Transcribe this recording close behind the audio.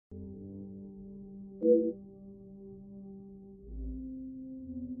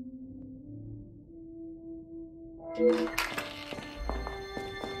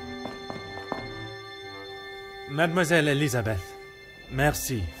Mademoiselle Elizabeth,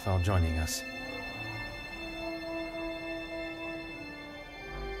 merci for joining us.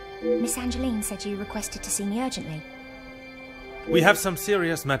 Miss Angeline said you requested to see me urgently. We have some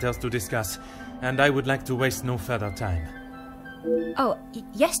serious matters to discuss, and I would like to waste no further time. Oh,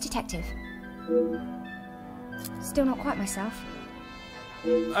 yes, Detective. Still not quite myself.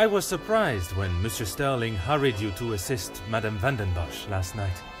 I was surprised when Monsieur Sterling hurried you to assist Madame Vandenbosch last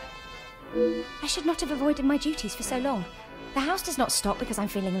night. I should not have avoided my duties for so long. The house does not stop because I'm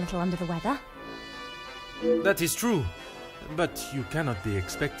feeling a little under the weather. That is true, but you cannot be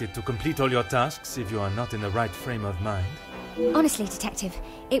expected to complete all your tasks if you are not in the right frame of mind. Honestly, Detective,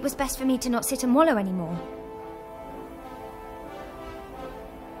 it was best for me to not sit and wallow anymore.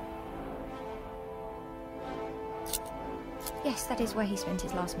 Yes, that is where he spent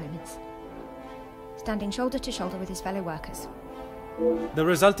his last moments. Standing shoulder to shoulder with his fellow workers. The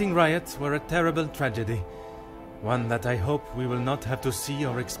resulting riots were a terrible tragedy. One that I hope we will not have to see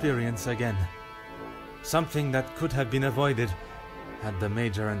or experience again. Something that could have been avoided had the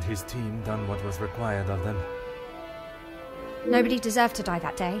Major and his team done what was required of them. Nobody deserved to die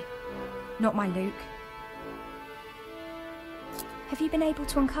that day. Not my Luke. Have you been able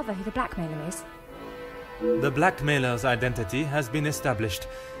to uncover who the blackmailer is? The blackmailer's identity has been established,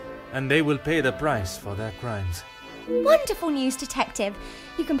 and they will pay the price for their crimes. Wonderful news, Detective.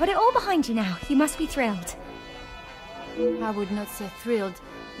 You can put it all behind you now. You must be thrilled. I would not say thrilled,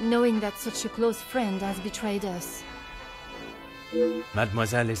 knowing that such a close friend has betrayed us.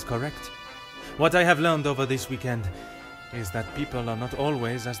 Mademoiselle is correct. What I have learned over this weekend is that people are not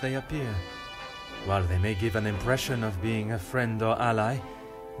always as they appear. While they may give an impression of being a friend or ally,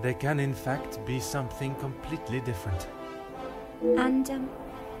 they can in fact be something completely different. And,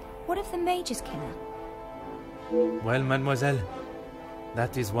 what of the Major's killer? Well, mademoiselle,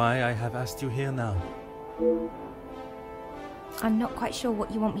 that is why I have asked you here now. I'm not quite sure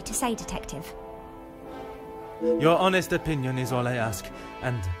what you want me to say, Detective. Your honest opinion is all I ask,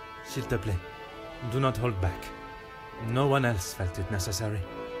 and, s'il te plaît, do not hold back. No one else felt it necessary.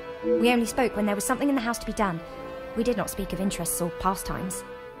 We only spoke when there was something in the house to be done. We did not speak of interests or pastimes.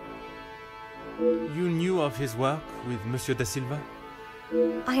 You knew of his work with Monsieur de Silva?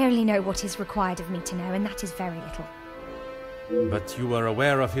 I only know what is required of me to know, and that is very little. But you were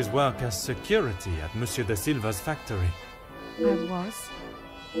aware of his work as security at Monsieur de Silva's factory. I was.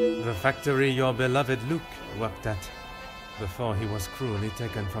 The factory your beloved Luke worked at, before he was cruelly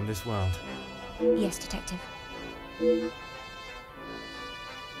taken from this world. Yes, Detective.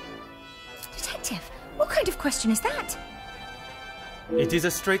 Detective, what kind of question is that? It is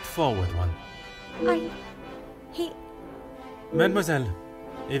a straightforward one. Mademoiselle,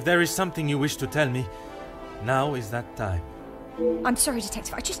 if there is something you wish to tell me, now is that time. I'm sorry,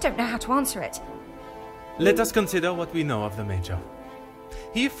 Detective, I just don't know how to answer it. Let us consider what we know of the Major.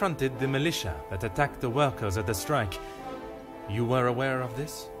 He fronted the militia that attacked the workers at the strike. You were aware of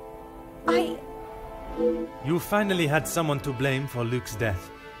this? You finally had someone to blame for Luke's death.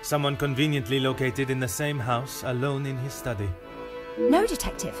 Someone conveniently located in the same house, alone in his study. No,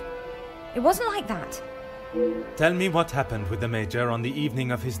 Detective. It wasn't like that. Tell me what happened with the Major on the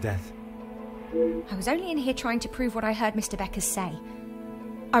evening of his death. I was only in here trying to prove what I heard Mr. Beckers say.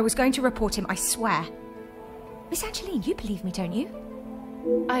 I was going to report him, I swear. Miss Angeline, you believe me, don't you?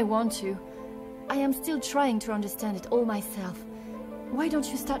 I want to. I am still trying to understand it all myself. Why don't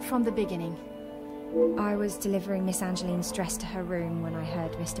you start from the beginning? I was delivering Miss Angeline's dress to her room when I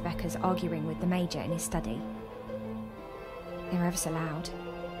heard Mr. Beckers arguing with the Major in his study. They were ever so loud.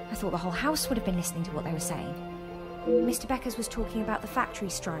 I thought the whole house would have been listening to what they were saying. Mr. Beckers was talking about the factory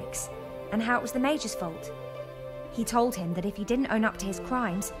strikes and how it was the Major's fault. He told him that if he didn't own up to his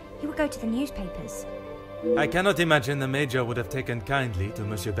crimes, he would go to the newspapers. I cannot imagine the Major would have taken kindly to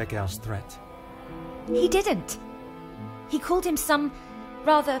Monsieur Becker's threat. He didn't. He called him some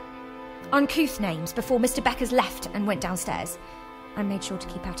rather uncouth names before Mr. Beckers left and went downstairs, and made sure to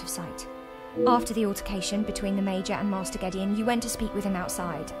keep out of sight. After the altercation between the Major and Master Gideon, you went to speak with him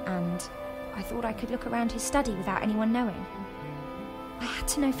outside, and I thought I could look around his study without anyone knowing. I had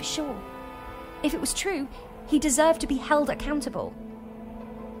to know for sure. If it was true, he deserved to be held accountable.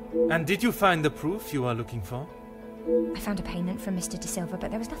 And did you find the proof you are looking for? I found a payment from Mr. De Silva, but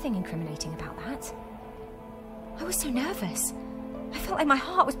there was nothing incriminating about that. I was so nervous. I felt like my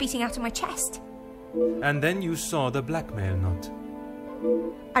heart was beating out of my chest. And then you saw the blackmail note.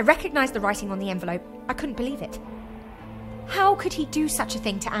 I recognised the writing on the envelope. I couldn't believe it. How could he do such a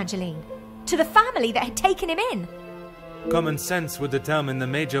thing to Angeline? To the family that had taken him in. Common sense would determine the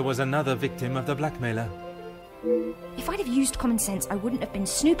Major was another victim of the blackmailer. If I'd have used common sense, I wouldn't have been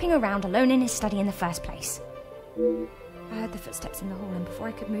snooping around alone in his study in the first place. I heard the footsteps in the hall, and before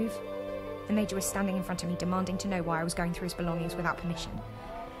I could move, the Major was standing in front of me, demanding to know why I was going through his belongings without permission.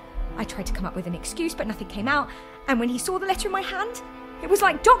 I tried to come up with an excuse, but nothing came out, and when he saw the letter in my hand, it was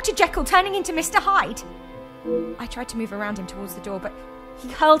like Dr. Jekyll turning into Mr. Hyde. I tried to move around him towards the door, but he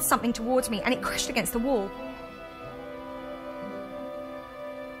hurled something towards me, and it crashed against the wall.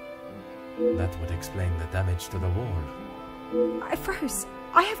 That would explain the damage to the wall. I froze.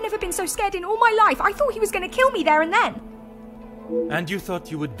 I have never been so scared in all my life. I thought he was going to kill me there and then. And you thought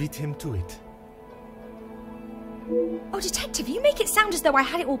you would beat him to it? Oh, Detective, you make it sound as though I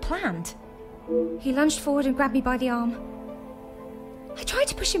had it all planned. He lunged forward and grabbed me by the arm. I tried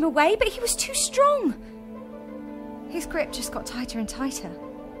to push him away, but he was too strong. His grip just got tighter and tighter.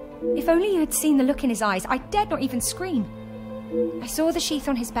 If only you had seen the look in his eyes, I dared not even scream. I saw the sheath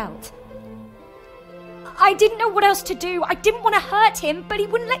on his belt. I didn't know what else to do. I didn't want to hurt him, but he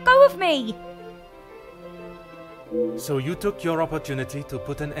wouldn't let go of me. So you took your opportunity to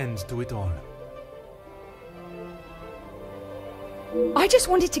put an end to it all. I just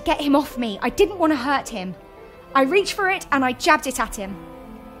wanted to get him off me. I didn't want to hurt him. I reached for it and I jabbed it at him.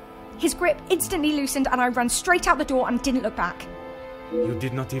 His grip instantly loosened and I ran straight out the door and didn't look back. You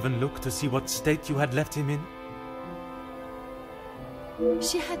did not even look to see what state you had left him in?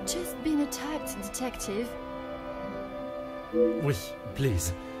 She had just been attacked, Detective. Oui,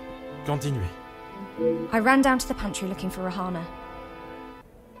 please. Continuez. I ran down to the pantry looking for Rahana.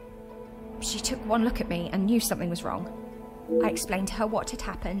 She took one look at me and knew something was wrong. I explained to her what had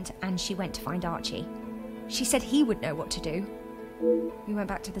happened and she went to find Archie. She said he would know what to do. We went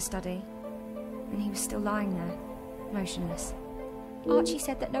back to the study and he was still lying there, motionless. Archie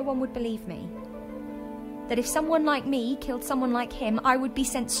said that no one would believe me. That if someone like me killed someone like him, I would be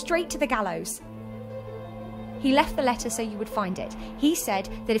sent straight to the gallows. He left the letter so you would find it. He said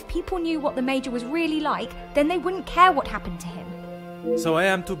that if people knew what the Major was really like, then they wouldn't care what happened to him. So I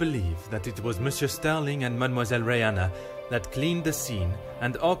am to believe that it was Monsieur Sterling and Mademoiselle Rihanna that cleaned the scene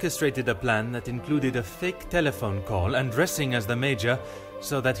and orchestrated a plan that included a fake telephone call and dressing as the Major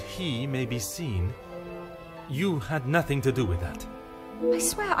so that he may be seen. You had nothing to do with that. I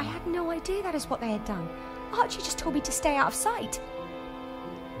swear I had no idea that is what they had done. Archie just told me to stay out of sight.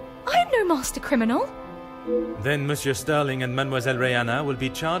 I am no master criminal. Then Monsieur Sterling and Mademoiselle Rihanna will be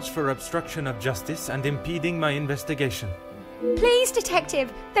charged for obstruction of justice and impeding my investigation. Please,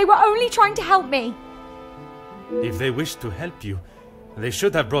 Detective, they were only trying to help me. If they wished to help you, they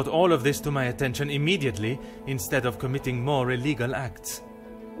should have brought all of this to my attention immediately instead of committing more illegal acts.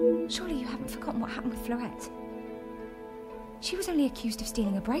 Surely you haven't forgotten what happened with Florette. She was only accused of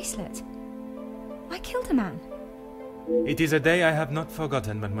stealing a bracelet. I killed a man. It is a day I have not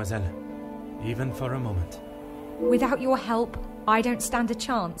forgotten, mademoiselle. Even for a moment. Without your help, I don't stand a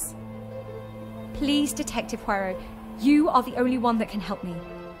chance. Please, Detective Poirot, you are the only one that can help me.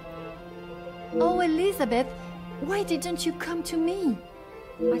 Oh, Elizabeth, why didn't you come to me?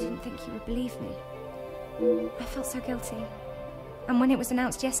 I didn't think you would believe me. I felt so guilty. And when it was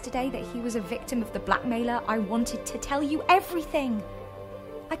announced yesterday that he was a victim of the blackmailer, I wanted to tell you everything.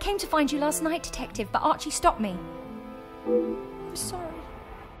 I came to find you last night, Detective, but Archie stopped me. I'm sorry.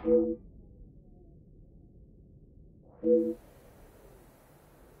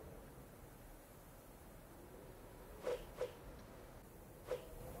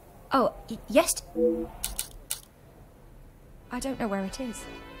 Oh, yes? I don't know where it is.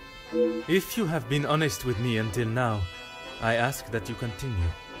 If you have been honest with me until now, I ask that you continue.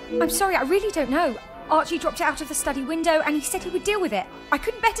 I'm sorry, I really don't know. Archie dropped it out of the study window and he said he would deal with it. I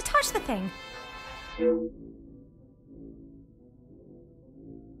couldn't bear to touch the thing.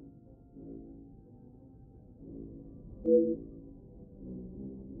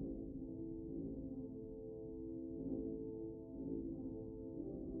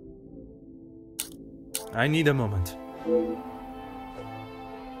 I need a moment.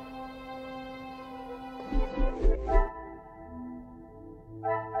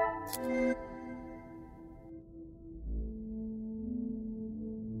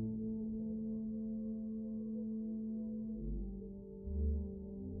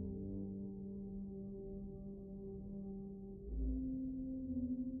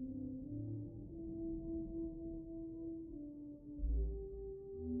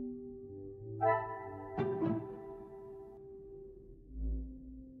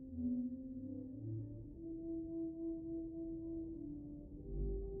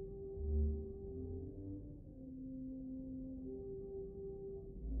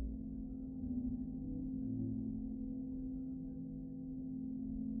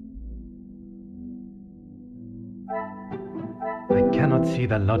 cannot see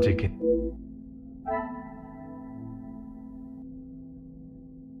the logic in...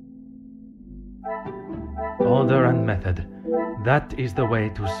 Order and method. That is the way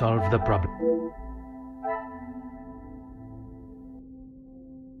to solve the problem.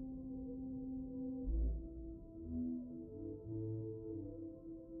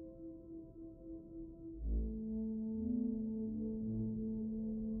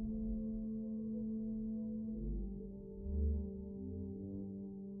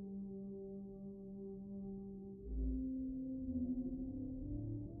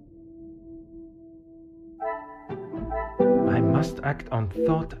 I must act on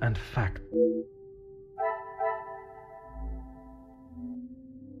thought and fact.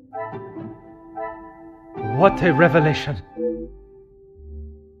 What a revelation!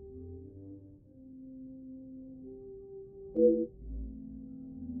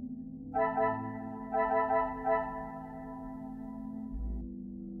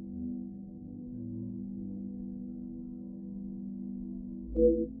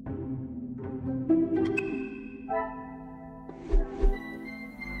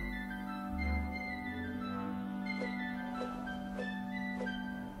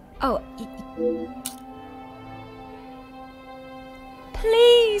 Oh,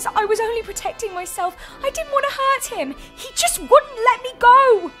 please! I was only protecting myself. I didn't want to hurt him. He just wouldn't let me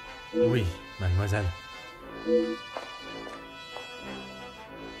go. Oui, mademoiselle.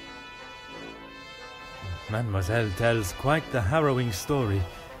 Mademoiselle tells quite the harrowing story.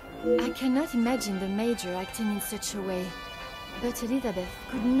 I cannot imagine the Major acting in such a way. But Elizabeth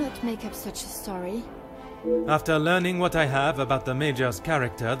could not make up such a story. After learning what I have about the Major's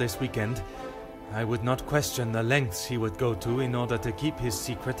character this weekend, I would not question the lengths he would go to in order to keep his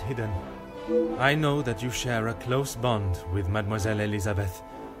secret hidden. I know that you share a close bond with Mademoiselle Elizabeth,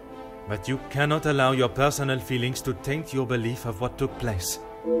 but you cannot allow your personal feelings to taint your belief of what took place.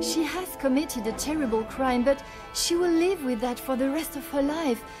 She has committed a terrible crime, but she will live with that for the rest of her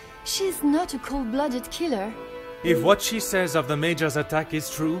life. She is not a cold-blooded killer. If what she says of the Major's attack is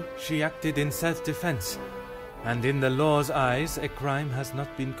true, she acted in self-defense. And in the law's eyes, a crime has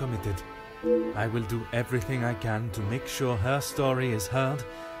not been committed. I will do everything I can to make sure her story is heard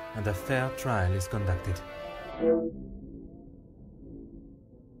and a fair trial is conducted.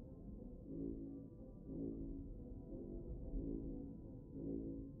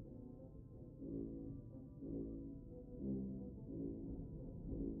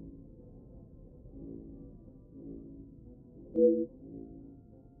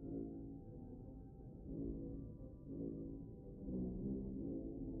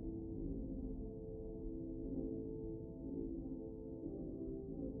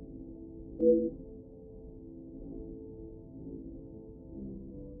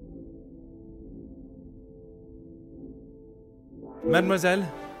 Mademoiselle,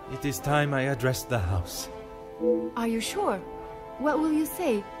 it is time I addressed the house. Are you sure? What will you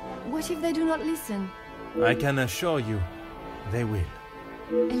say? What if they do not listen? I can assure you, they will.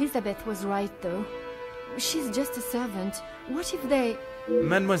 Elizabeth was right, though. She's just a servant. What if they...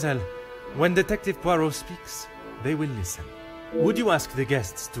 Mademoiselle, when Detective Poirot speaks, they will listen. Would you ask the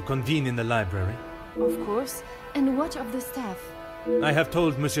guests to convene in the library? Of course. And what of the staff? I have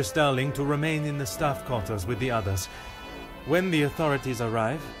told Monsieur Sterling to remain in the staff quarters with the others. When the authorities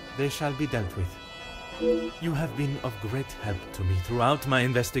arrive, they shall be dealt with. You have been of great help to me throughout my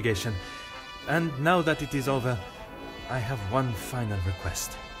investigation, and now that it is over, I have one final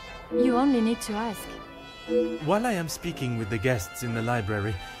request. You only need to ask. While I am speaking with the guests in the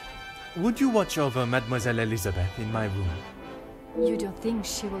library, would you watch over Mademoiselle Elizabeth in my room? You don't think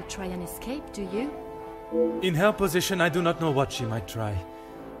she will try and escape, do you? In her position, I do not know what she might try.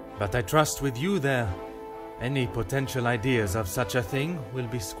 But I trust with you there, any potential ideas of such a thing will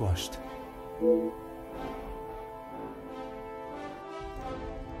be squashed.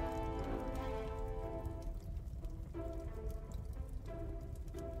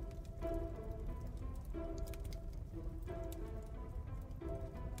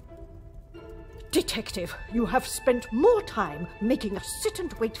 Detective, you have spent more time making us sit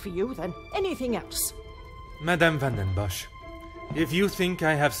and wait for you than anything else. Madame van den Bosch, if you think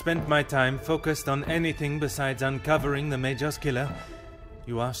I have spent my time focused on anything besides uncovering the Major's killer,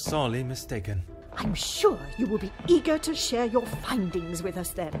 you are sorely mistaken. I'm sure you will be eager to share your findings with us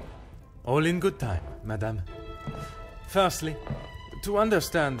then. All in good time, Madame. Firstly, to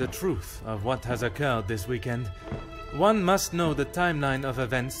understand the truth of what has occurred this weekend, one must know the timeline of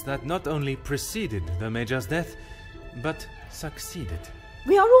events that not only preceded the Major's death, but succeeded.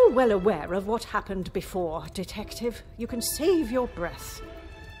 We are all well aware of what happened before, Detective. You can save your breath.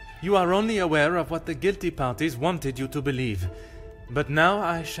 You are only aware of what the guilty parties wanted you to believe. But now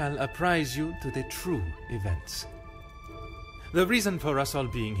I shall apprise you to the true events. The reason for us all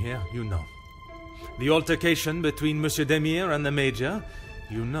being here, you know. The altercation between Monsieur Demire and the Major,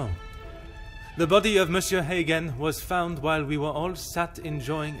 you know. The body of Monsieur Hagen was found while we were all sat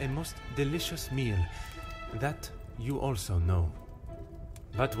enjoying a most delicious meal. That you also know.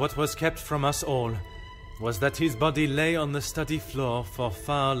 But what was kept from us all was that his body lay on the study floor for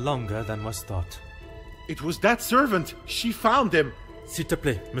far longer than was thought. It was that servant. She found him. S'il te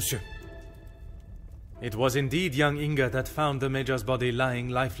plaît, monsieur. It was indeed young Inga that found the Major's body lying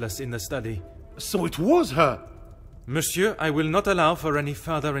lifeless in the study. So it was her. Monsieur, I will not allow for any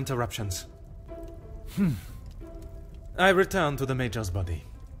further interruptions. I return to the Major's body.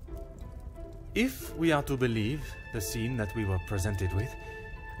 If we are to believe the scene that we were presented with,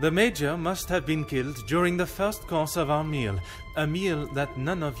 the Major must have been killed during the first course of our meal, a meal that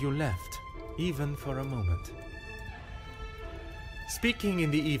none of you left, even for a moment. Speaking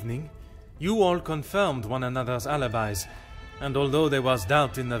in the evening, you all confirmed one another's alibis, and although there was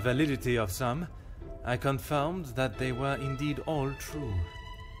doubt in the validity of some, I confirmed that they were indeed all true.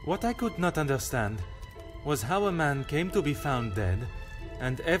 What I could not understand was how a man came to be found dead,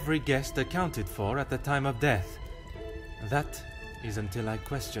 and every guest accounted for at the time of death. That is until I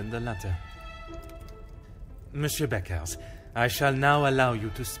questioned the latter. Monsieur Beckers, I shall now allow you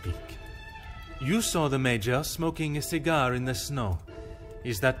to speak. You saw the Major smoking a cigar in the snow.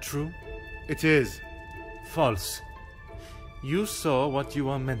 Is that true? It is. False. You saw what you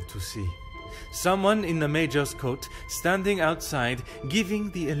were meant to see. Someone in the Major's coat standing outside,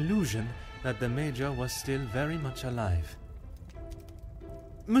 giving the illusion that the Major was still very much alive.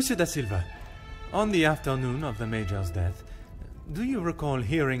 Monsieur da Silva, on the afternoon of the Major's death, do you recall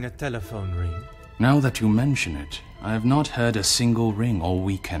hearing a telephone ring? Now that you mention it, I have not heard a single ring all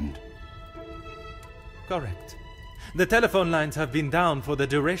weekend. Correct. The telephone lines have been down for the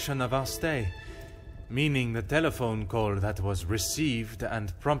duration of our stay, meaning the telephone call that was received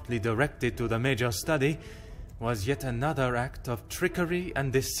and promptly directed to the Major's study was yet another act of trickery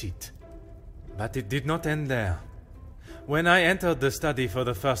and deceit. But it did not end there. When I entered the study for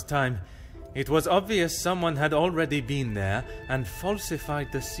the first time, it was obvious someone had already been there and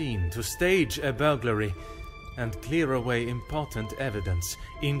falsified the scene to stage a burglary and clear away important evidence,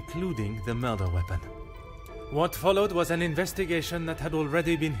 including the murder weapon. What followed was an investigation that had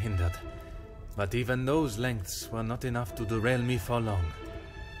already been hindered. But even those lengths were not enough to derail me for long.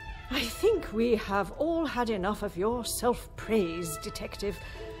 I think we have all had enough of your self-praise, Detective.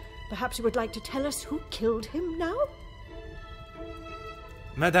 Perhaps you would like to tell us who killed him now?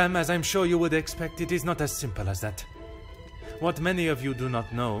 Madame, as I'm sure you would expect, it is not as simple as that. What many of you do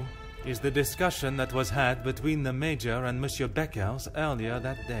not know is the discussion that was had between the Major and Monsieur Beckers earlier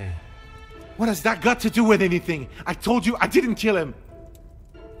that day. What has that got to do with anything? I told you I didn't kill him.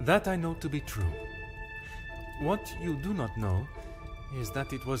 That I know to be true. What you do not know is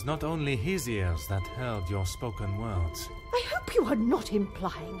that it was not only his ears that heard your spoken words. I hope you are not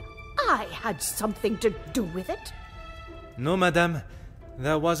implying I had something to do with it. No, madame.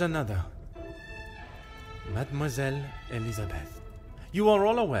 There was another. Mademoiselle Elisabeth. You are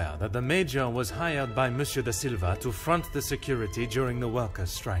all aware that the Major was hired by Monsieur de Silva to front the security during the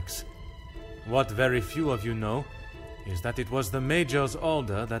workers' strikes. What very few of you know is that it was the Major's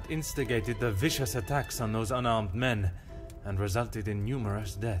order that instigated the vicious attacks on those unarmed men and resulted in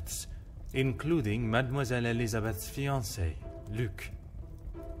numerous deaths, including Mademoiselle Elisabeth's fiancé, Luc.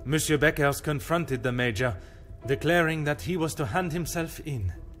 Monsieur Beckers confronted the Major, declaring that he was to hand himself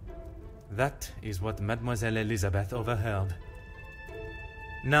in. That is what Mademoiselle Elisabeth overheard.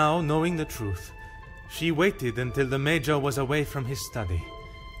 Now, knowing the truth, she waited until the Major was away from his study.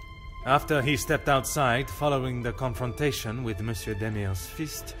 After he stepped outside, following the confrontation with Monsieur Demire's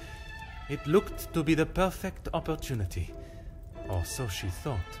fist, it looked to be the perfect opportunity, or so she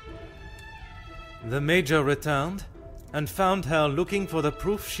thought. The Major returned and found her looking for the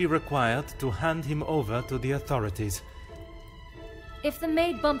proof she required to hand him over to the authorities. If the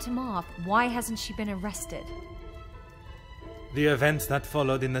maid bumped him off, why hasn't she been arrested? The events that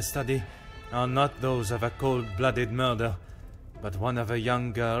followed in the study are not those of a cold-blooded murder, but one of a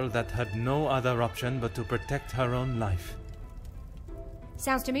young girl that had no other option but to protect her own life.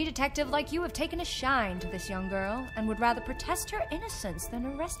 Sounds to me, Detective, like you have taken a shine to this young girl and would rather protest her innocence than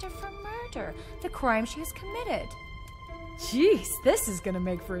arrest her for murder, the crime she has committed. Jeez, this is gonna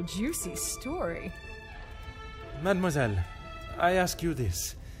make for a juicy story. Mademoiselle, I ask you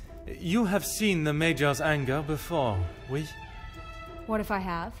this. You have seen the Major's anger before, oui? What if I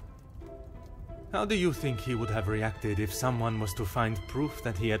have? How do you think he would have reacted if someone was to find proof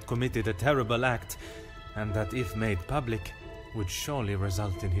that he had committed a terrible act, and that if made public, would surely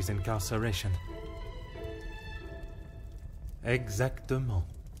result in his incarceration. Exactement.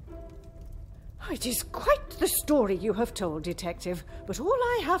 It is quite the story you have told, Detective, but all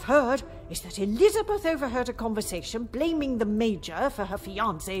I have heard is that Elizabeth overheard a conversation blaming the Major for her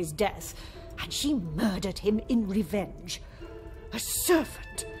fiancé's death, and she murdered him in revenge. A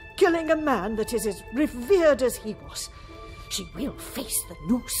servant killing a man that is as revered as he was. She will face the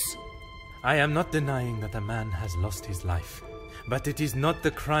noose. I am not denying that a man has lost his life, but it is not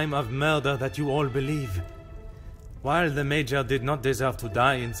the crime of murder that you all believe. While the Major did not deserve to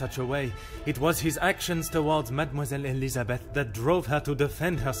die in such a way, it was his actions towards Mademoiselle Elizabeth that drove her to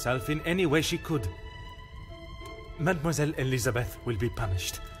defend herself in any way she could. Mademoiselle Elizabeth will be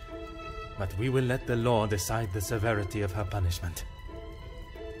punished, but we will let the law decide the severity of her punishment.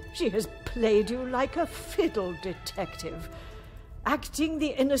 She has played you like a fiddle, Detective, acting the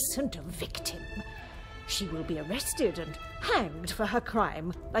innocent victim. She will be arrested and hanged for her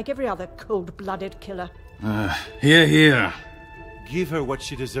crime, like every other cold-blooded killer. Hear, hear. Give her what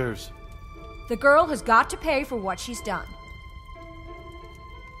she deserves. The girl has got to pay for what she's done.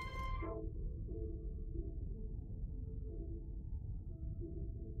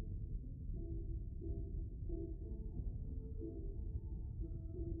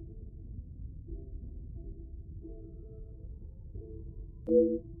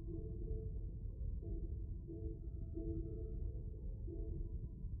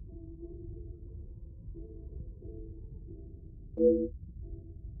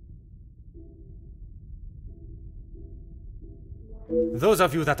 Those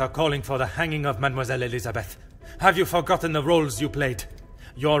of you that are calling for the hanging of Mademoiselle Elizabeth, have you forgotten the roles you played?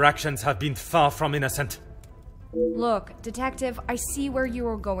 Your actions have been far from innocent. Look, Detective, I see where you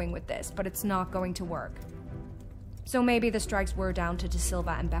are going with this, but it's not going to work. So maybe the strikes were down to De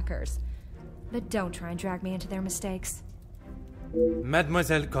Silva and Beckers. But don't try and drag me into their mistakes.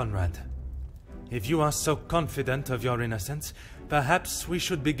 Mademoiselle Conrad, if you are so confident of your innocence, perhaps we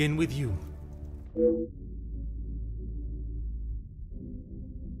should begin with you.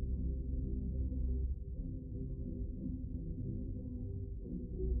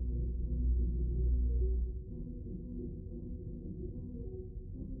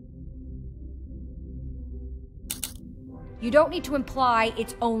 You don't need to imply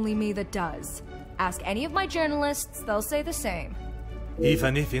it's only me that does. Ask any of my journalists, they'll say the same.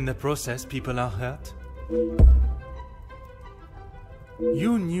 Even if in the process people are hurt?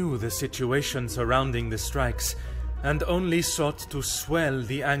 You knew the situation surrounding the strikes, and only sought to swell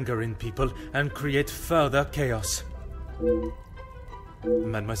the anger in people and create further chaos.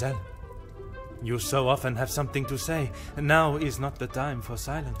 Mademoiselle, you so often have something to say, and now is not the time for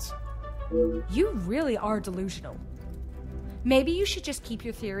silence. You really are delusional. Maybe you should just keep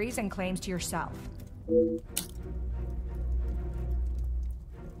your theories and claims to yourself.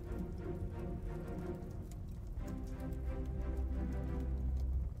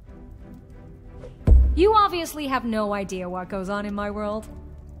 You obviously have no idea what goes on in my world.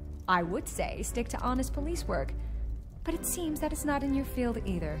 I would say stick to honest police work, but it seems that it's not in your field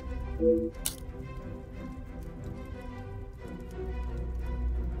either.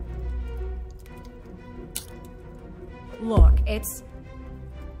 Look, it's...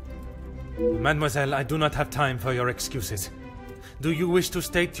 Mademoiselle, I do not have time for your excuses. Do you wish to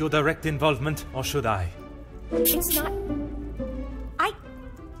state your direct involvement, or should I? It's not...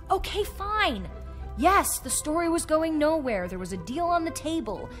 Okay, fine. Yes, the story was going nowhere. There was a deal on the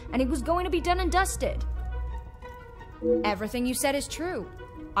table, and it was going to be done and dusted. Everything you said is true.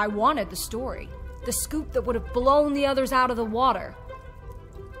 I wanted the story. The scoop that would have blown the others out of the water.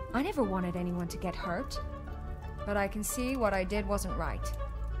 I never wanted anyone to get hurt. But I can see what I did wasn't right.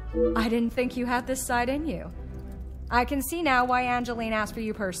 I didn't think you had this side in you. I can see now why Angeline asked for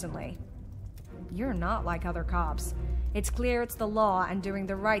you personally. You're not like other cops. It's clear it's the law and doing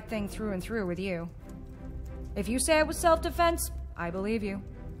the right thing through and through with you. If you say it was self-defense, I believe you.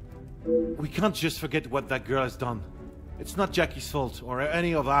 We can't just forget what that girl has done. It's not Jackie's fault, or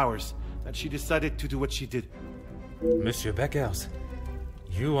any of ours, that she decided to do what she did. Monsieur Beckers,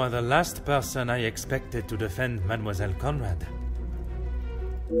 you are the last person I expected to defend Mademoiselle Conrad.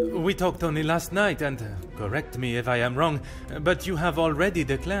 We talked only last night, and correct me if I am wrong, but you have already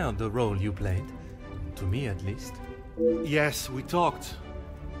declared the role you played. To me, at least. Yes, we talked.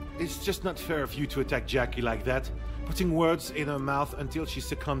 It's just not fair of you to attack Jackie like that, putting words in her mouth until she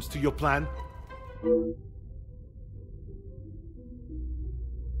succumbs to your plan.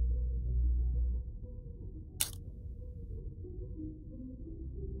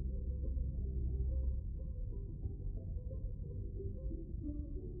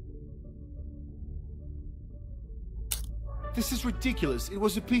 This is ridiculous. It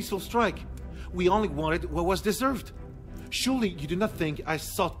was a peaceful strike. We only wanted what was deserved. Surely you do not think I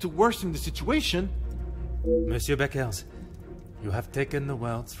sought to worsen the situation? Monsieur Beckers, you have taken the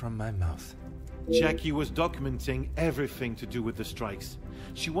words from my mouth. Jackie was documenting everything to do with the strikes.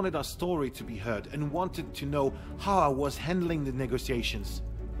 She wanted our story to be heard and wanted to know how I was handling the negotiations.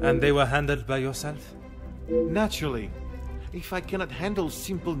 And they were handled by yourself? Naturally. If I cannot handle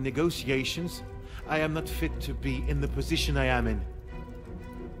simple negotiations, I am not fit to be in the position I am in.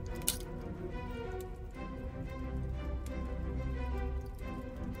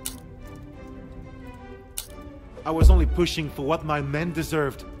 I was only pushing for what my men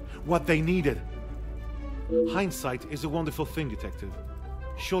deserved, what they needed. Hindsight is a wonderful thing, Detective.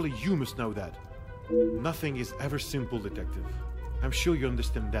 Surely you must know that. Nothing is ever simple, Detective. I'm sure you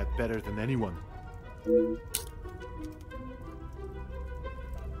understand that better than anyone.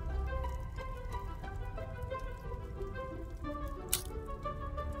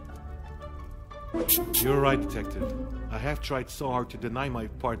 You're right, Detective. I have tried so hard to deny my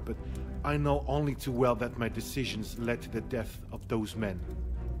part, but I know only too well that my decisions led to the death of those men.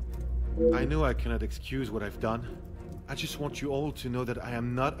 I know I cannot excuse what I've done. I just want you all to know that I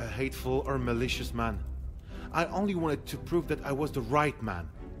am not a hateful or malicious man. I only wanted to prove that I was the right man.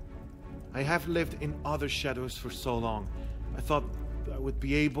 I have lived in other shadows for so long. I thought I would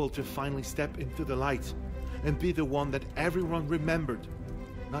be able to finally step into the light and be the one that everyone remembered,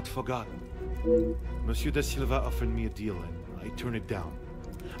 not forgot. Monsieur da Silva offered me a deal and I turned it down.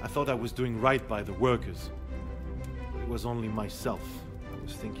 I thought I was doing right by the workers. But it was only myself I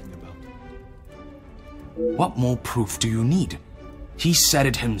was thinking about. What more proof do you need? He said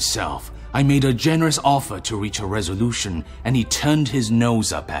it himself. I made a generous offer to reach a resolution, and he turned his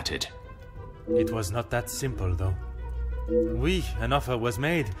nose up at it. It was not that simple, though. Oui, an offer was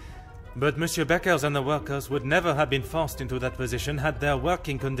made, but Monsieur Beckers and the workers would never have been forced into that position had their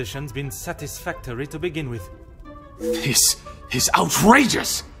working conditions been satisfactory to begin with. This is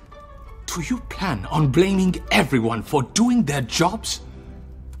outrageous! Do you plan on blaming everyone for doing their jobs?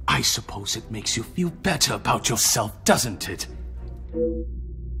 I suppose it makes you feel better about yourself, doesn't it?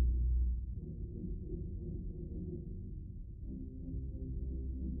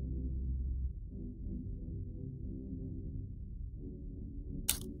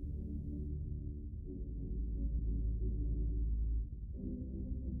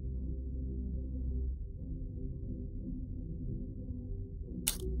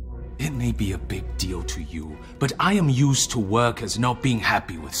 It may be a big deal to you, but I am used to workers not being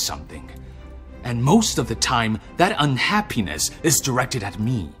happy with something. And most of the time, that unhappiness is directed at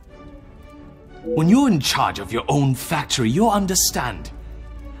me. When you're in charge of your own factory, you'll understand.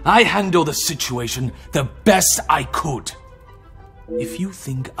 I handled the situation the best I could. If you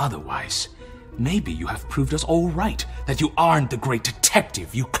think otherwise, maybe you have proved us all right that you aren't the great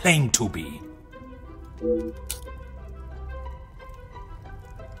detective you claim to be.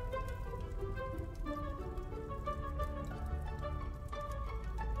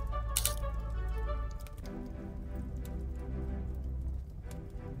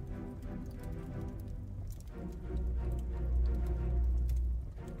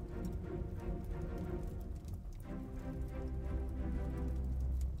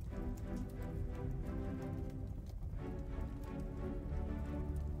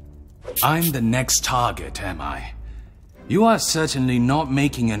 I'm the next target, am I? You are certainly not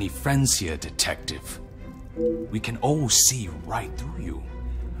making any friends here, Detective. We can all see right through you.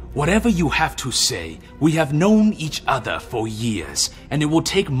 Whatever you have to say, we have known each other for years, and it will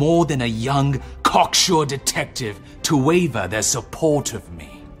take more than a young, cocksure detective to waver their support of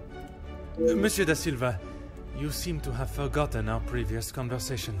me. Monsieur da Silva, you seem to have forgotten our previous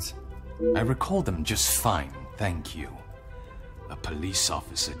conversations. I recall them just fine, thank you. A police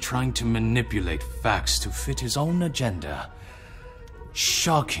officer trying to manipulate facts to fit his own agenda.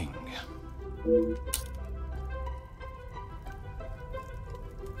 Shocking.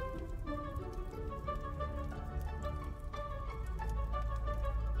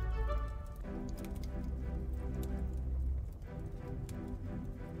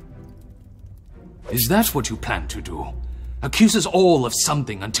 Is that what you plan to do? Accuse us all of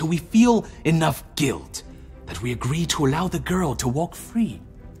something until we feel enough guilt that we agree to allow the girl to walk free?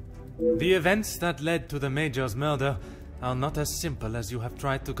 The events that led to the Major's murder are not as simple as you have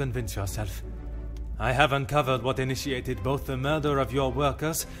tried to convince yourself. I have uncovered what initiated both the murder of your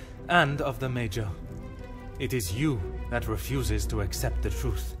workers and of the Major. It is you that refuses to accept the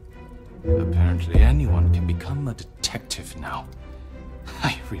truth. Apparently anyone can become a detective now.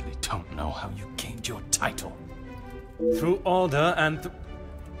 I really don't know how you gained your title. Through order and...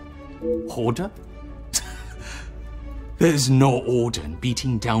 Order? There is no order in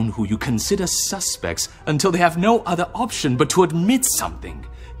beating down who you consider suspects until they have no other option but to admit something.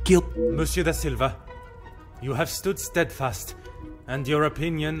 Monsieur da Silva, you have stood steadfast, and your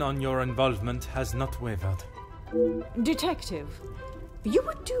opinion on your involvement has not wavered. Detective, you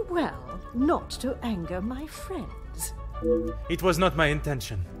would do well not to anger my friends. It was not my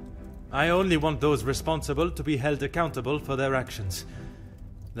intention. I only want those responsible to be held accountable for their actions.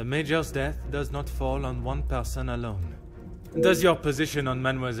 The Major's death does not fall on one person alone. Does your position on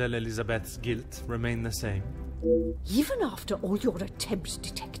Mademoiselle Elizabeth's guilt remain the same? Even after all your attempts,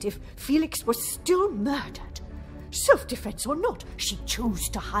 Detective, Felix was still murdered. Self-defense or not, she chose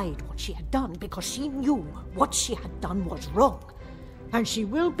to hide what she had done because she knew what she had done was wrong. And she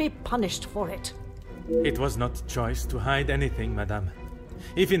will be punished for it. It was not choice to hide anything, madame.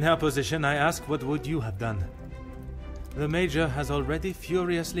 If in her position, I ask, what would you have done? The Major has already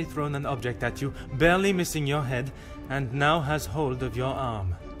furiously thrown an object at you, barely missing your head, and now has hold of your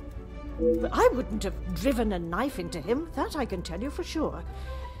arm. But I wouldn't have driven a knife into him, that I can tell you for sure.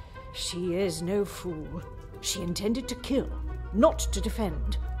 She is no fool. She intended to kill, not to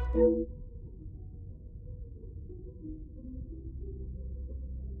defend.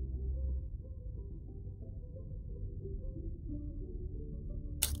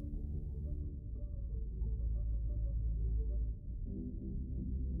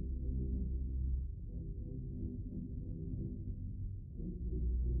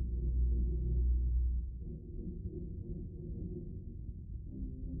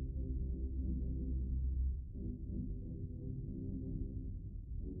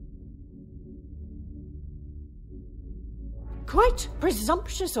 Quite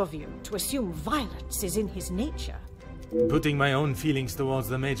presumptuous of you to assume violence is in his nature. Putting my own feelings towards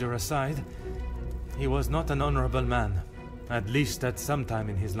the Major aside, he was not an honorable man, at least at some time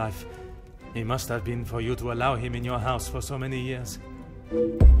in his life. He must have been for you to allow him in your house for so many years.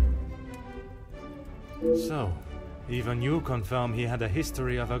 So, even you confirm he had a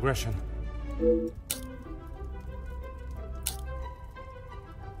history of aggression.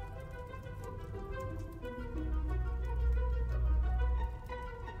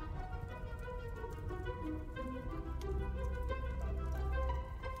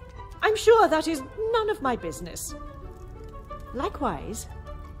 I'm sure that is none of my business. Likewise,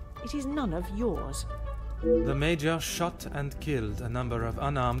 it is none of yours. The Major shot and killed a number of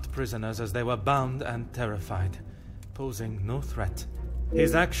unarmed prisoners as they were bound and terrified, posing no threat.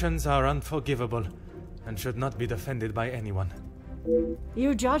 His actions are unforgivable and should not be defended by anyone.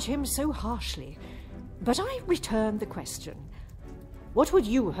 You judge him so harshly, but I return the question. What would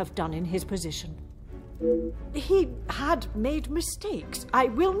you have done in his position? He had made mistakes. I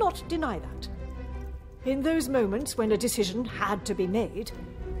will not deny that. In those moments when a decision had to be made,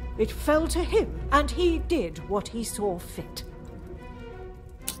 it fell to him, and he did what he saw fit.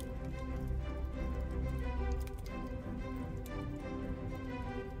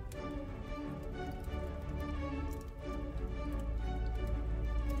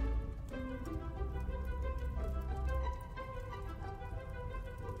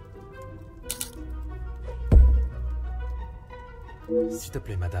 S'il te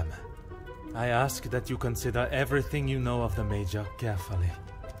plaît, madame. I ask that you consider everything you know of the Major carefully.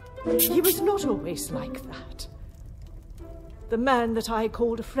 He was not always like that. The man that I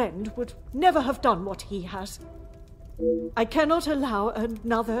called a friend would never have done what he has. I cannot allow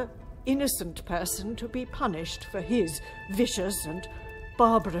another innocent person to be punished for his vicious and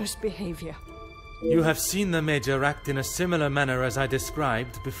barbarous behavior. You have seen the Major act in a similar manner as I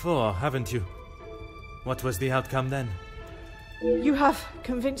described before, haven't you? What was the outcome then? You have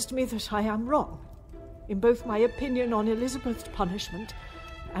convinced me that I am wrong, in both my opinion on Elizabeth's punishment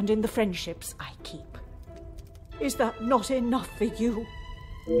and in the friendships I keep. Is that not enough for you?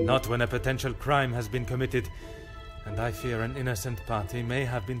 Not when a potential crime has been committed, and I fear an innocent party may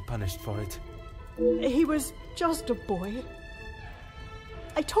have been punished for it. He was just a boy.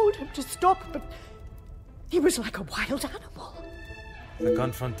 I told him to stop, but he was like a wild animal. The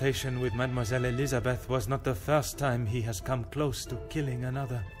confrontation with Mademoiselle Elizabeth was not the first time he has come close to killing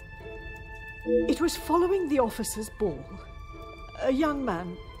another. It was following the officers' ball. A young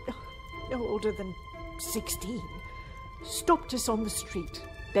man, no older than 16, stopped us on the street,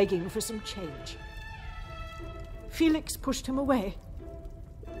 begging for some change. Felix pushed him away,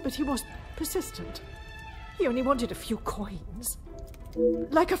 but he was persistent. He only wanted a few coins.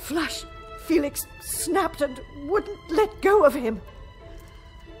 Like a flash, Felix snapped and wouldn't let go of him.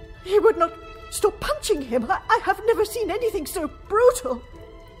 He would not stop punching him. I have never seen anything so brutal.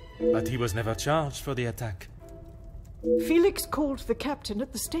 But he was never charged for the attack. Felix called the captain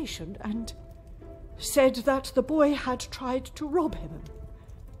at the station and said that the boy had tried to rob him,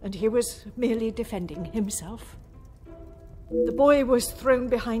 and he was merely defending himself. The boy was thrown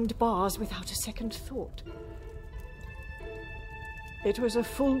behind bars without a second thought. It was a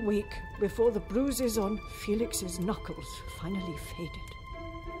full week before the bruises on Felix's knuckles finally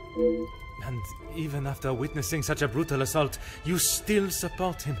faded. And even after witnessing such a brutal assault, you still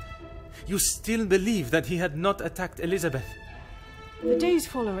support him. You still believe that he had not attacked Elizabeth. The days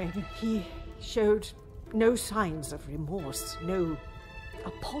following, he showed no signs of remorse, no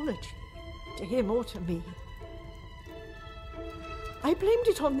apology to him or to me. I blamed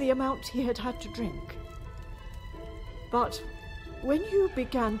it on the amount he had had to drink. But when you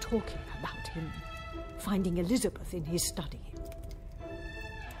began talking about him finding Elizabeth in his study,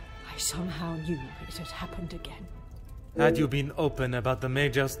 I somehow knew it had happened again. Had you been open about the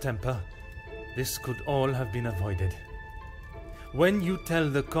Major's temper, this could all have been avoided. When you tell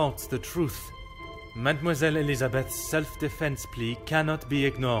the courts the truth, Mademoiselle Elizabeth's self-defense plea cannot be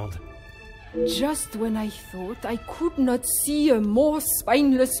ignored. Just when I thought I could not see a more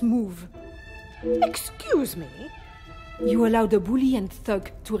spineless move. Excuse me? You allowed a bully and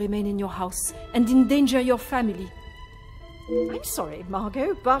thug to remain in your house and endanger your family. I'm sorry,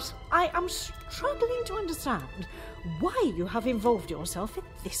 Margot, but I am struggling to understand why you have involved yourself in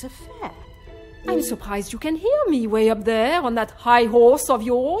this affair. I'm surprised you can hear me way up there on that high horse of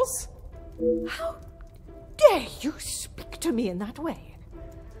yours. How dare you speak to me in that way?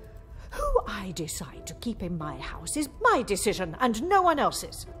 Who I decide to keep in my house is my decision and no one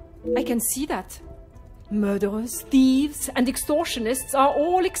else's. I can see that. Murderers, thieves, and extortionists are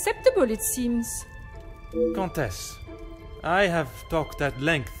all acceptable, it seems. Countess, I have talked at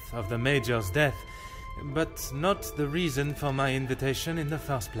length of the Major's death, but not the reason for my invitation in the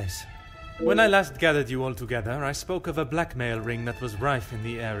first place. When I last gathered you all together, I spoke of a blackmail ring that was rife in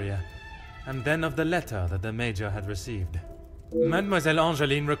the area, and then of the letter that the Major had received. Mademoiselle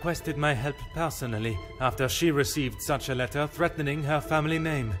Angeline requested my help personally after she received such a letter threatening her family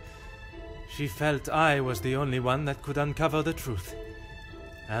name. She felt I was the only one that could uncover the truth.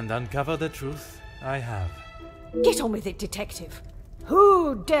 And uncover the truth I have. Get on with it, detective.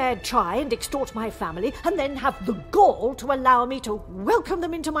 Who dared try and extort my family and then have the gall to allow me to welcome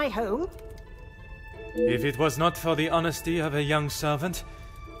them into my home? If it was not for the honesty of a young servant,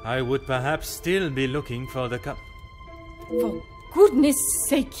 I would perhaps still be looking for the For goodness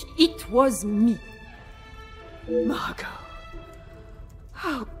sake, it was me. Margot,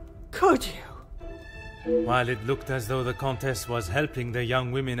 how could you? While it looked as though the Countess was helping the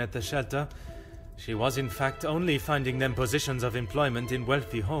young women at the shelter, she was in fact only finding them positions of employment in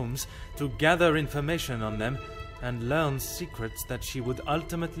wealthy homes to gather information on them and learn secrets that she would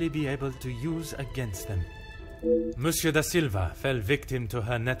ultimately be able to use against them. Monsieur da Silva fell victim to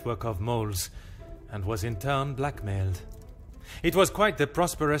her network of moles and was in turn blackmailed. It was quite the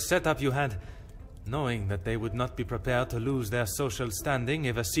prosperous setup you had, knowing that they would not be prepared to lose their social standing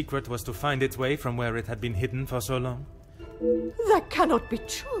if a secret was to find its way from where it had been hidden for so long. That cannot be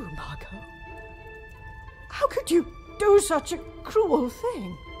true, Margot. How could you do such a cruel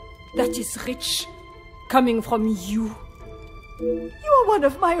thing? That is rich, coming from you. You are one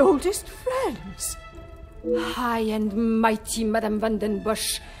of my oldest friends. High and mighty Madame Van den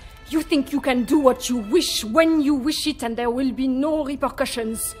Bosch. You think you can do what you wish when you wish it and there will be no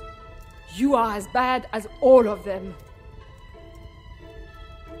repercussions. You are as bad as all of them.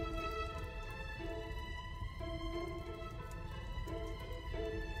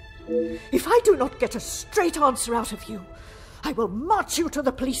 If I do not get a straight answer out of you, I will march you to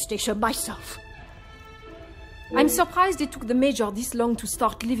the police station myself. I'm surprised it took the Major this long to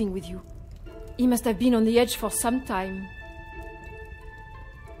start living with you. He must have been on the edge for some time.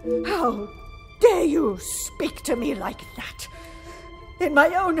 How dare you speak to me like that? In my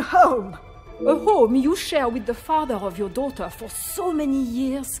own home. A home you share with the father of your daughter for so many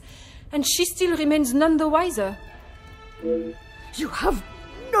years, and she still remains none the wiser. You have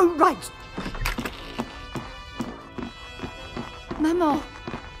no right. Maman.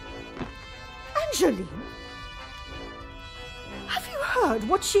 Angeline? Have you heard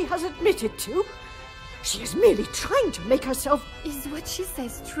what she has admitted to? She is merely trying to make herself... Is what she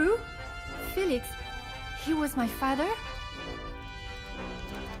says true? Felix, he was my father?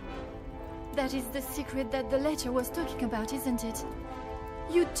 That is the secret that the letter was talking about, isn't it?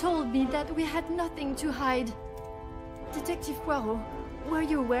 You told me that we had nothing to hide. Detective Poirot, were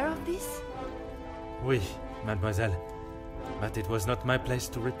you aware of this? Oui, mademoiselle. But it was not my place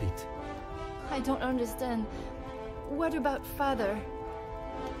to repeat. I don't understand. What about father?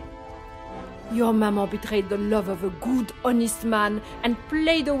 Your mama betrayed the love of a good, honest man and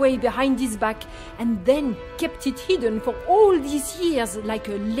played away behind his back and then kept it hidden for all these years like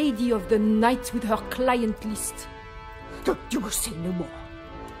a lady of the night with her client list. You will say no more.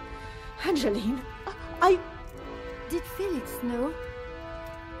 Angeline, Did Felix know?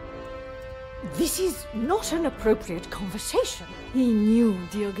 This is not an appropriate conversation. He knew,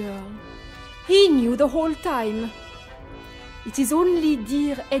 dear girl. He knew the whole time. It is only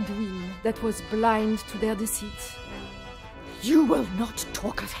dear Edwin that was blind to their deceit. You will not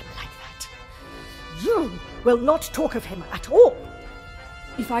talk of him like that. You will not talk of him at all.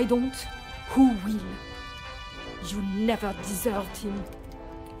 If I don't, who will? You never deserved him.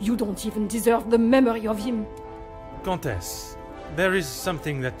 You don't even deserve the memory of him. Countess, there is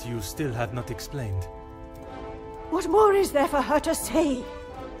something that you still have not explained. What more is there for her to say?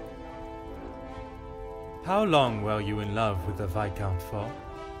 How long were you in love with the Viscount for?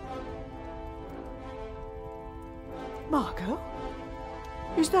 Margot?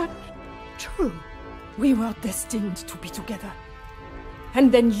 Is that true? We were destined to be together.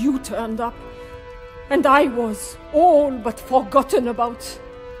 And then you turned up. And I was all but forgotten about.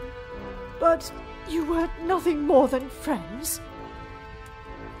 But you were nothing more than friends.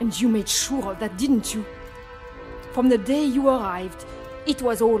 And you made sure of that, didn't you? From the day you arrived, it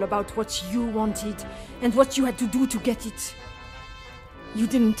was all about what you wanted and what you had to do to get it. You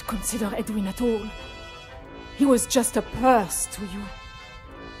didn't consider Edwin at all. He was just a purse to you.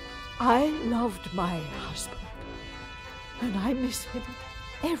 I loved my husband, and I miss him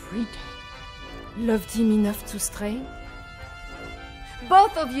every day. Loved him enough to stray?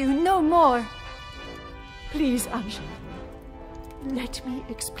 Both of you, no more. Please, Angeline, let me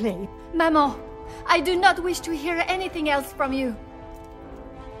explain. Maman, I do not wish to hear anything else from you.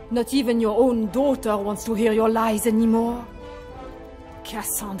 Not even your own daughter wants to hear your lies anymore.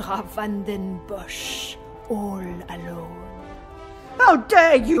 Cassandra Van den Bosch, all alone. How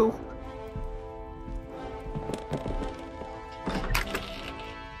dare you!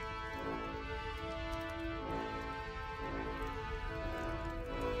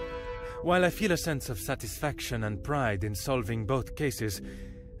 While I feel a sense of satisfaction and pride in solving both cases,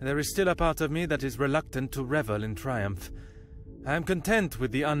 there is still a part of me that is reluctant to revel in triumph. I am content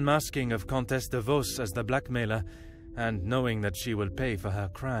with the unmasking of Comtesse de Vos as the blackmailer, and knowing that she will pay for her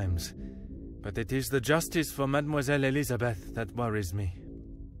crimes. But it is the justice for Mademoiselle Elizabeth that worries me.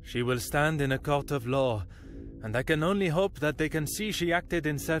 She will stand in a court of law, and I can only hope that they can see she acted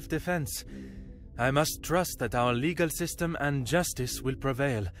in self-defense. I must trust that our legal system and justice will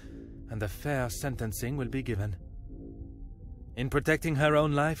prevail, and a fair sentencing will be given. In protecting her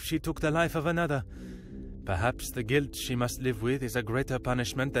own life, she took the life of another. Perhaps the guilt she must live with is a greater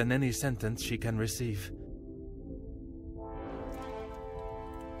punishment than any sentence she can receive.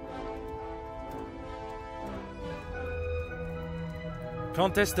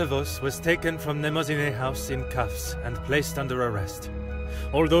 Comtesse de Vos was taken from Nemozinet House in cuffs and placed under arrest.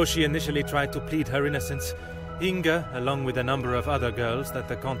 Although she initially tried to plead her innocence, Inga, along with a number of other girls that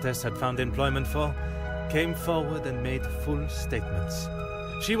the Comtesse had found employment for, came forward and made full statements.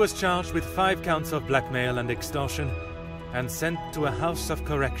 She was charged with 5 counts of blackmail and extortion and sent to a house of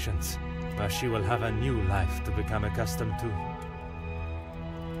corrections, where she will have a new life to become accustomed to.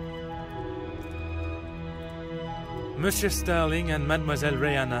 Monsieur Sterling and Mademoiselle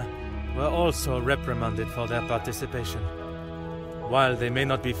Rihanna were also reprimanded for their participation. While they may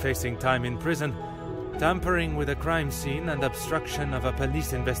not be facing time in prison, tampering with a crime scene and obstruction of a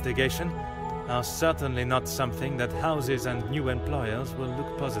police investigation are certainly not something that houses and new employers will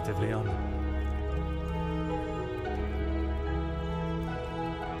look positively on.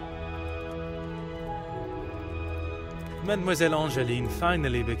 Mademoiselle Angeline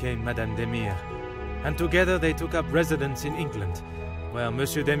finally became Madame Demire, and together they took up residence in England, where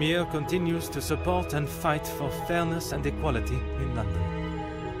Monsieur Demire continues to support and fight for fairness and equality in London.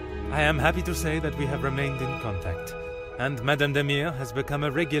 I am happy to say that we have remained in contact, and Madame Demire has become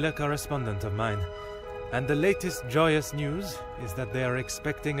a regular correspondent of mine, and the latest joyous news is that they are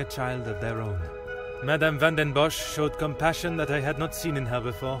expecting a child of their own. Madame Van den Bosch showed compassion that I had not seen in her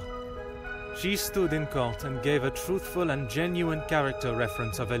before. She stood in court and gave a truthful and genuine character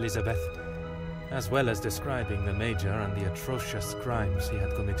reference of Elizabeth, as well as describing the Major and the atrocious crimes he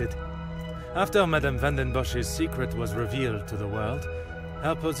had committed. After Madame Van den Bosch's secret was revealed to the world,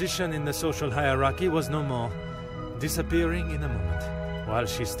 her position in the social hierarchy was no more, disappearing in a moment. While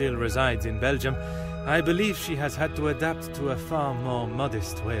she still resides in Belgium, I believe she has had to adapt to a far more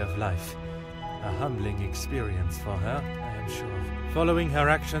modest way of life. A humbling experience for her, I am sure. Following her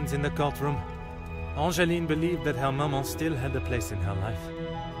actions in the courtroom, Angeline believed that her maman still had a place in her life.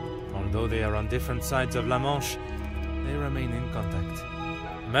 Although they are on different sides of La Manche, they remain in contact.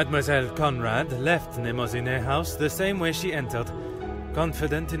 Mademoiselle Conrad left Nemosine House the same way she entered,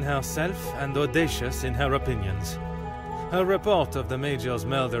 confident in herself and audacious in her opinions. Her report of the Major's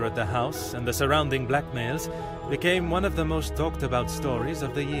murder at the house and the surrounding blackmails became one of the most talked about stories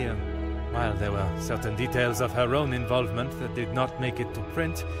of the year. While there were certain details of her own involvement that did not make it to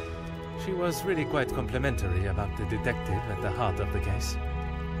print, she was really quite complimentary about the detective at the heart of the case.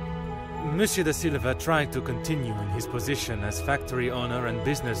 Monsieur de Silva tried to continue in his position as factory owner and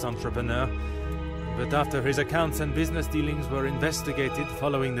business entrepreneur, but after his accounts and business dealings were investigated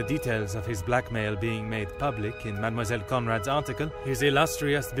following the details of his blackmail being made public in Mademoiselle Conrad's article, his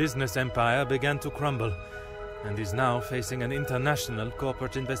illustrious business empire began to crumble and is now facing an international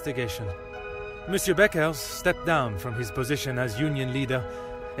corporate investigation. Monsieur Beckers stepped down from his position as union leader,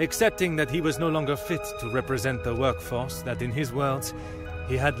 accepting that he was no longer fit to represent the workforce that, in his words,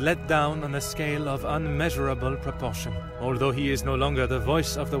 he had let down on a scale of unmeasurable proportion. Although he is no longer the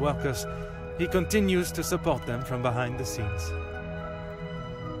voice of the workers, he continues to support them from behind the scenes.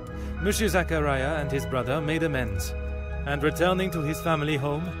 Monsieur Zachariah and his brother made amends, and returning to his family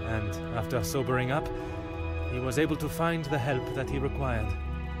home, and after sobering up, he was able to find the help that he required.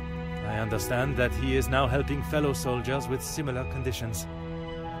 I understand that he is now helping fellow soldiers with similar conditions.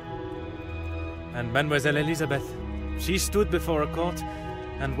 And Mademoiselle Elizabeth, she stood before a court,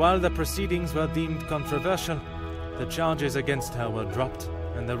 and while the proceedings were deemed controversial, the charges against her were dropped,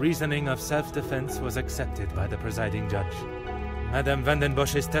 and the reasoning of self-defense was accepted by the presiding judge. Madame Van den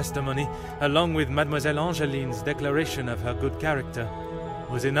Bosch's testimony, along with Mademoiselle Angeline's declaration of her good character,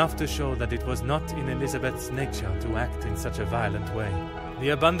 was enough to show that it was not in Elizabeth's nature to act in such a violent way. The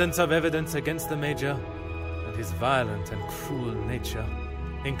abundance of evidence against the Major, and his violent and cruel nature,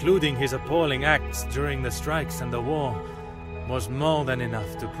 including his appalling acts during the strikes and the war, was more than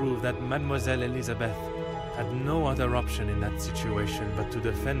enough to prove that Mademoiselle Elizabeth had no other option in that situation but to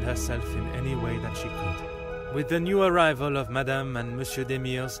defend herself in any way that she could. With the new arrival of Madame and Monsieur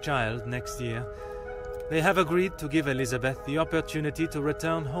Demire's child next year, they have agreed to give Elizabeth the opportunity to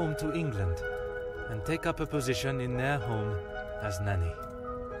return home to England and take up a position in their home as nanny.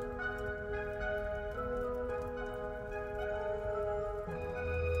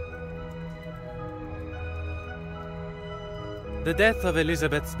 The death of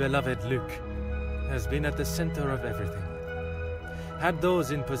Elizabeth's beloved Luc has been at the center of everything. Had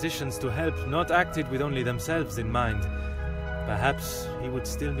those in positions to help not acted with only themselves in mind, perhaps he would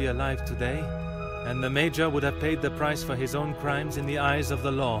still be alive today, and the Major would have paid the price for his own crimes in the eyes of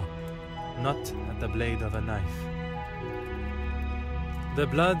the law, not at the blade of a knife. The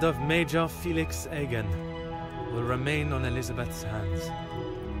blood of Major Felix Hagen will remain on Elizabeth's hands,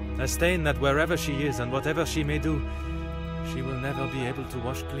 a stain that wherever she is and whatever she may do, she will never be able to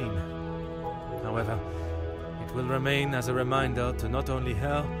wash clean. However, it will remain as a reminder to not only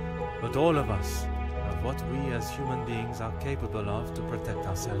her, but all of us, of what we as human beings are capable of to protect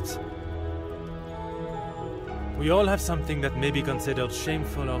ourselves. We all have something that may be considered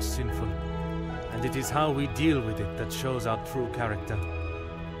shameful or sinful, and it is how we deal with it that shows our true character.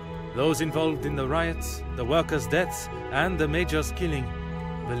 Those involved in the riots, the workers' deaths, and the Major's killing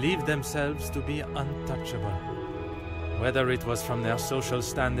believed themselves to be untouchable. Whether it was from their social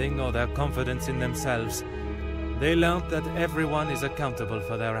standing or their confidence in themselves, they learned that everyone is accountable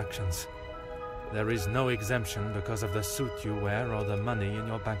for their actions. There is no exemption because of the suit you wear or the money in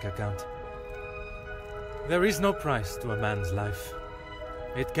your bank account. There is no price to a man's life.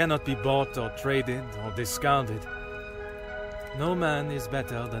 It cannot be bought or traded or discarded. No man is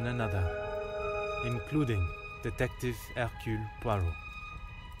better than another, including Detective Hercule Poirot.